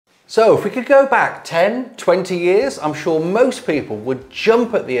So if we could go back 10, 20 years, I'm sure most people would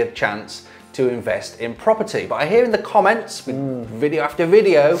jump at the chance to invest in property. But I hear in the comments, with video after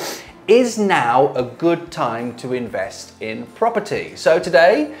video, is now a good time to invest in property? So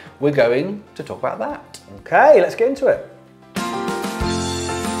today we're going to talk about that. Okay, let's get into it.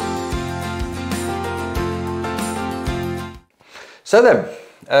 So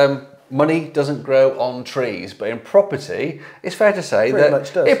then, money doesn't grow on trees, but in property, it's fair to say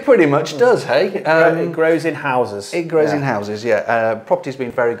it pretty much does, hey? It grows in houses. It grows in houses, yeah. Property's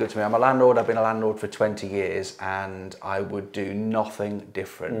been very good to me. I'm a landlord, I've been a landlord for 20 years, and I would do nothing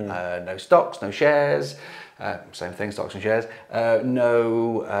different. No stocks, no shares, same thing, stocks and shares,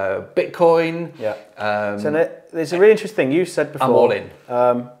 no Bitcoin. Yeah. So there's a really interesting thing you said before. I'm all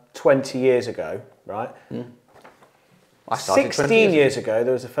in. 20 years ago, right? 16 years ago,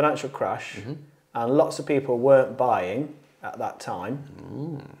 there was a financial crash, and lots of people weren't buying at that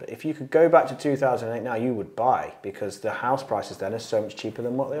time. But if you could go back to 2008 now, you would buy, because the house prices then are so much cheaper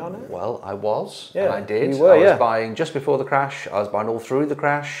than what they are now. Well, I was, and I did. You were, I was buying just before the crash. I was buying all through the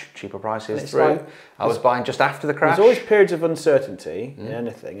crash, cheaper prices through. I was buying just after the crash. There's always periods of uncertainty in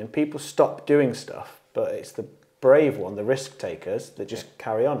anything, and people stop doing stuff, but it's the brave one, the risk takers, that just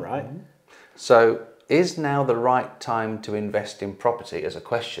carry on, right? So, is now the right time to invest in property as a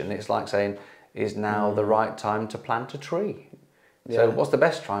question? It's like saying, is now the right time to plant a tree? So what's the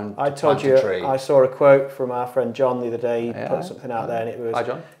best time to plant a tree? I saw a quote from our friend John the other day. He put something out there, and it was, hi,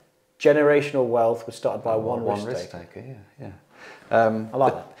 John. Generational wealth was started by one risk taker. Yeah. I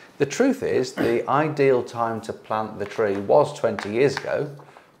like that. The truth is, the ideal time to plant the tree was 20 years ago,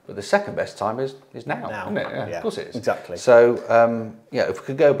 but the second best time is now, isn't it? Yeah, of course it is. Exactly. So, if we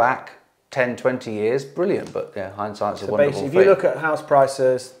could go back 10, 20 years, brilliant, but hindsight's a wonderful thing. If you look at house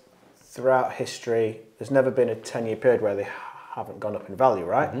prices throughout history, there's never been a 10-year period where they haven't gone up in value,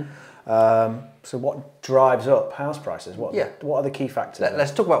 right? So what drives up house prices? What are the key factors?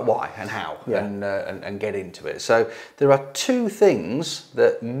 Let's talk about why and how, and get into it. So there are two things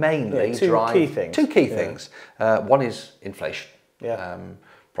that mainly drive... Two key things. One is inflation.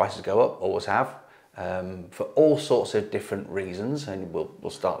 Prices go up, always have. For all sorts of different reasons, and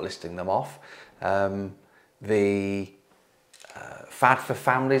we'll start listing them off. The fad for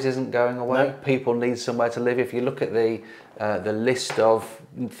families isn't going away. No. People need somewhere to live. If you look at the list of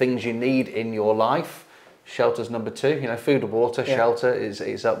things you need in your life, shelter's number 2. Food and water, shelter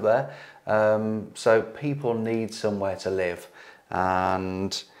is up there. So people need somewhere to live,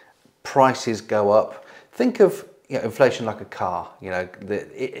 and prices go up. Think of inflation like a car.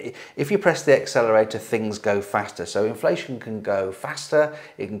 If you press the accelerator, things go faster. So inflation can go faster,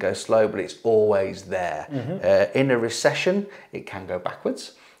 it can go slow, but it's always there. In a recession, it can go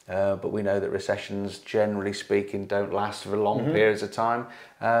backwards, but we know that recessions, generally speaking, don't last for long periods of time.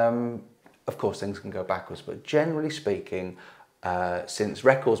 Of course, things can go backwards, but generally speaking, since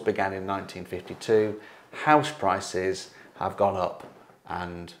records began in 1952, house prices have gone up,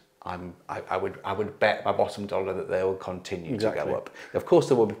 and I would bet my bottom dollar that they will continue to go up. Of course,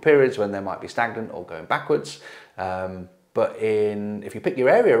 there will be periods when they might be stagnant or going backwards. But if you pick your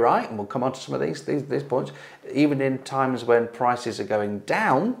area right, and we'll come on to some of these points, even in times when prices are going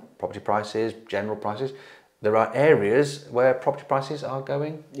down, property prices, general prices, there are areas where property prices are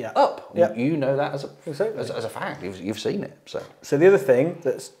going up. You know that as a fact. You've seen it. So the other thing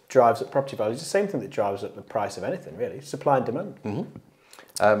that drives up property values is the same thing that drives up the price of anything, really: supply and demand.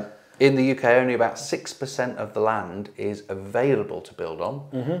 In the UK, only about 6% of the land is available to build on,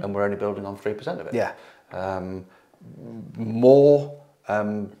 and we're only building on 3% of it. More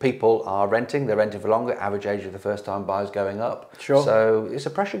people are renting. They're renting for longer. Average age of the first-time buyers going up. So it's a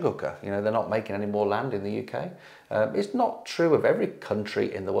pressure cooker. They're not making any more land in the UK. It's not true of every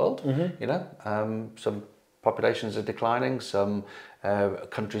country in the world. Some populations are declining. Some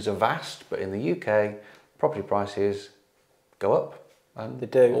countries are vast, but in the UK, property prices go up. They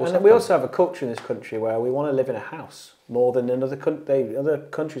do, and we also have a culture in this country where we want to live in a house more than in other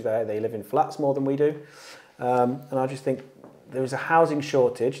countries. They live in flats more than we do, and I just think there is a housing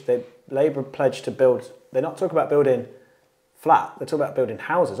shortage. Labour pledged to build. They're not talking about building flat. They're talking about building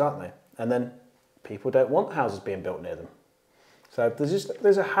houses, aren't they? And then people don't want houses being built near them. So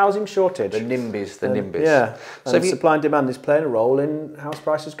there's a housing shortage. The NIMBYs. Yeah. So supply and demand is playing a role in house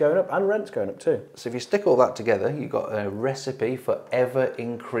prices going up and rents going up too. So if you stick all that together, you've got a recipe for ever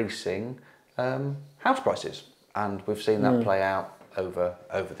increasing house prices, and we've seen that play out over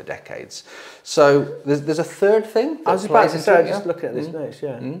the decades. So there's a third thing. I was about to say, just looking at this notes.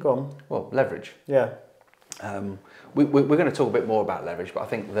 Go on. Well, leverage. Yeah. We're going to talk a bit more about leverage, but I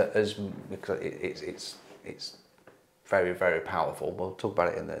think that because it's very, very powerful. We'll talk about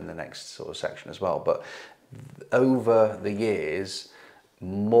it in the next sort of section as well. But over the years,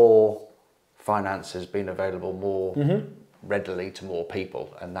 more finance has been available more readily to more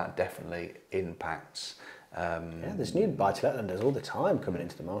people, and that definitely impacts. There's new buy-to-let lenders all the time coming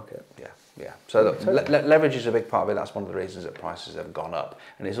into the market. Yeah. So look, leverage is a big part of it. That's one of the reasons that prices have gone up,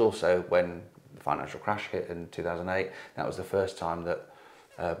 and it's also when the financial crash hit in 2008. That was the first time that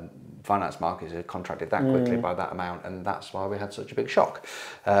finance markets had contracted that quickly by that amount, and that's why we had such a big shock.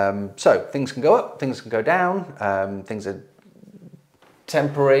 So things can go up, things can go down, things are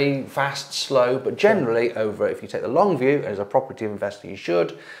temporary, fast, slow, but generally over, if you take the long view as a property investor, you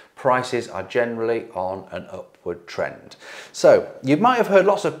should, prices are generally on an upward trend. So you might have heard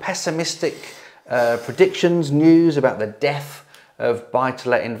lots of pessimistic predictions, news about the death of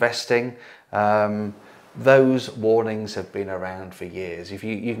buy-to-let investing. Those warnings have been around for years. If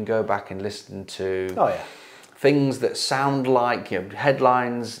you can go back and listen to things that sound like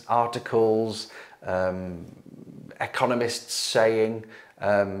headlines, articles, economists saying.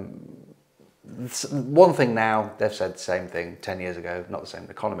 One thing now, they've said the same thing 10 years ago, not the same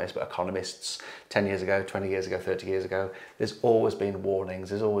economists, but economists 10 years ago, 20 years ago, 30 years ago. There's always been warnings.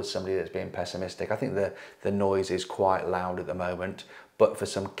 There's always somebody that's being pessimistic. I think the noise is quite loud at the moment, but for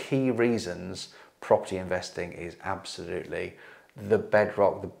some key reasons, property investing is absolutely the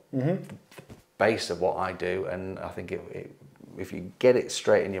bedrock, the base of what I do. And I think if you get it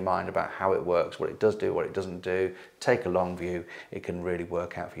straight in your mind about how it works, what it does do, what it doesn't do, take a long view, it can really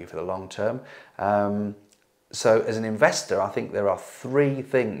work out for you for the long term. So as an investor, I think there are 3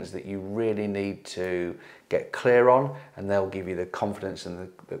 things that you really need to get clear on, and they'll give you the confidence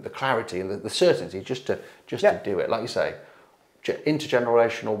and the clarity and the certainty just to do it. Like you say,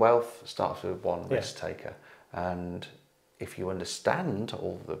 intergenerational wealth starts with one risk taker. And if you understand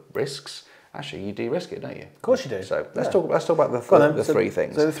all the risks, actually you de-risk it, don't you? Of course you do. So let's talk about the 3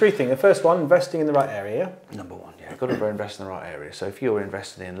 things. So the 3 things. The first one, investing in the right area. Number 1, you've got to invest in the right area. So if you're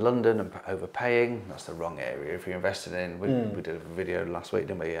investing in London and overpaying, that's the wrong area. If you're investing in, we did a video last week,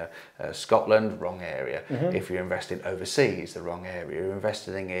 didn't we? Scotland, wrong area. If you're investing overseas, the wrong area. You're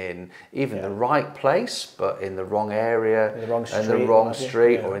investing in even the right place, but in the wrong area, in the wrong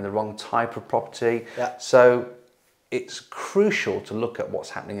street, or in the wrong type of property. So it's crucial to look at what's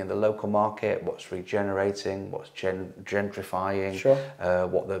happening in the local market, what's regenerating, what's gentrifying,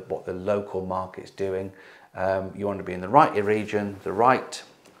 what the local market's doing. You want to be in the right region, the right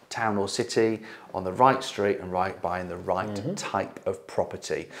town or city, on the right street, and buying the right type of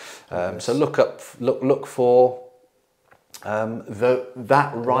property. So look for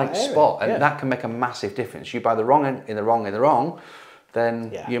that right spot, and that can make a massive difference. You buy the wrong in the wrong,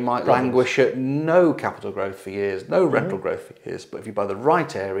 then you might languish at no capital growth for years, no rental growth for years. But if you buy the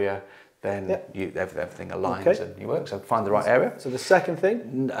right area, then everything aligns and you work. So find the right area. So the second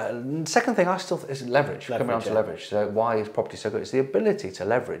thing? Second thing is leverage. Coming on to leverage. So why is property so good? It's the ability to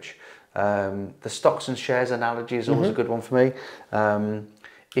leverage. The stocks and shares analogy is always a good one for me.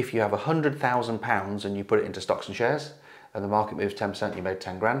 If you have £100,000 and you put it into stocks and shares, and the market moves 10%, you made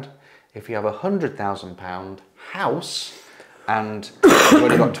 10 grand. If you have £100,000 house, and you've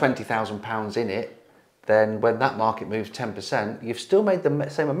only got £20,000 in it, then when that market moves 10%, you've still made the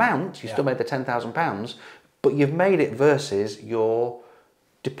same amount, you've still made the £10,000, but you've made it versus your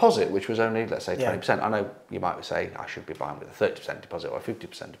deposit, which was only, let's say, 20%. I know you might say, I should be buying with a 30% deposit or a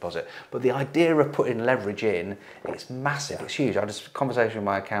 50% deposit, but the idea of putting leverage in, it's massive, it's huge. I had a conversation with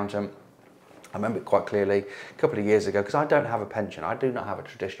my accountant, I remember it quite clearly, a couple of years ago, because I don't have a pension, I do not have a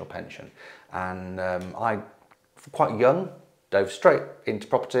traditional pension, and I, quite young, dove straight into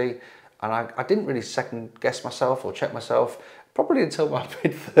property, and I didn't really second guess myself or check myself probably until my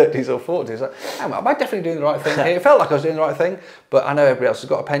mid-30s or 40s. Like, am I definitely doing the right thing here? It felt like I was doing the right thing, but I know everybody else has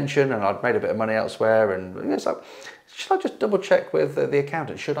got a pension and I'd made a bit of money elsewhere, and it's like, should I just double check with the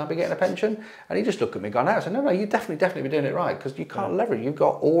accountant? Should I be getting a pension? And he just looked at me, gone out, and said, no, you definitely be doing it right, because you can't leverage. You've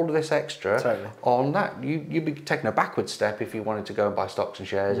got all of this extra on that. You'd be taking a backward step if you wanted to go and buy stocks and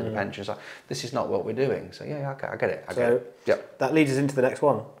shares and a pension. So this is not what we're doing. So yeah, okay, I get it. I get it. Yep. That leads us into the next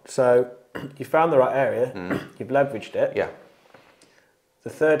one. So you found the right area, you've leveraged it. Yeah. The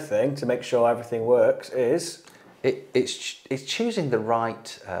third thing to make sure everything works is it's choosing the right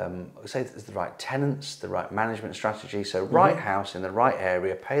say the right tenants, the right management strategy. So right house in the right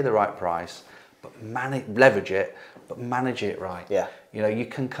area, pay the right price, but leverage it, but manage it right. Yeah. You know, you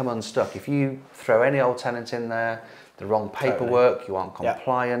can come unstuck if you throw any old tenant in there, the wrong paperwork, you aren't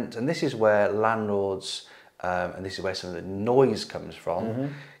compliant, and this is where landlords and this is where some of the noise comes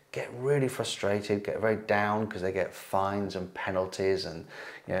from. Get really frustrated, get very down because they get fines and penalties, and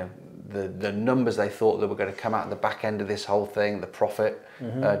you know, the numbers they thought that were going to come out at the back end of this whole thing, the profit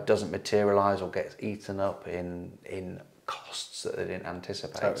doesn't materialise or gets eaten up in costs that they didn't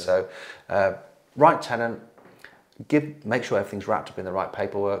anticipate. Totally. So, right tenant, make sure everything's wrapped up in the right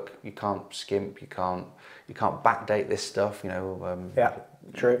paperwork. You can't skimp, you can't backdate this stuff. You know,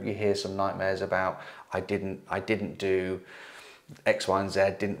 true. You hear some nightmares about I didn't do X, Y, and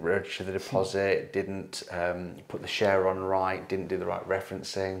Z, didn't register the deposit, didn't put the share on right, didn't do the right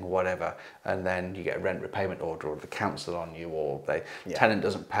referencing, whatever, and then you get a rent repayment order, or the council on you, or the tenant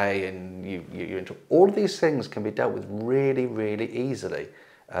doesn't pay, and you're into all of these things can be dealt with really, really easily.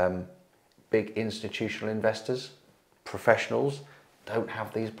 Big institutional investors, professionals don't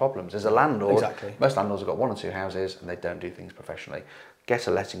have these problems. As a landlord, most landlords have got 1 or 2 houses and they don't do things professionally. Get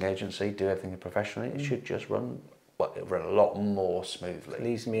a letting agency, do everything professionally. It should just run a lot more smoothly.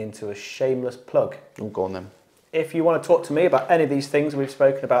 Leads me into a shameless plug. Oh, go on then. If you want to talk to me about any of these things we've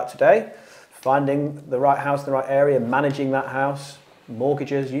spoken about today, finding the right house in the right area, managing that house,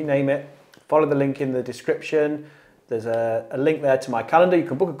 mortgages, you name it, follow the link in the description. There's a link there to my calendar. You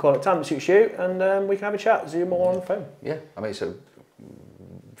can book a call at time that suits you, and we can have a chat, Zoom or on the phone. Yeah, I mean, it's a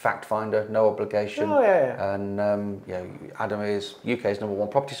fact finder, no obligation. Oh, yeah. And Adam is UK's #1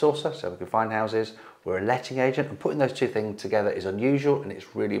 property sourcer, so we can find houses. We're a letting agent, and putting those two things together is unusual, and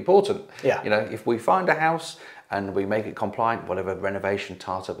it's really important. Yeah. You know, if we find a house and we make it compliant, whatever renovation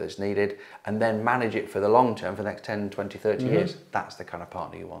tart-up that's needed, and then manage it for the long term, for the next 10, 20, 30 years, that's the kind of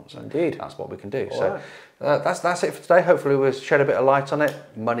partner you want. So indeed. That's what we can do. All so right. That's it for today. Hopefully we've shed a bit of light on it.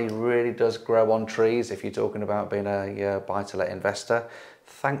 Money really does grow on trees if you're talking about being a buy-to-let investor.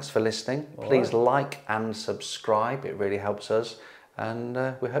 Thanks for listening. Please like and subscribe. It really helps us. And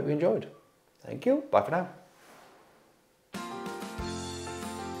we hope you enjoyed. Thank you. Bye for now.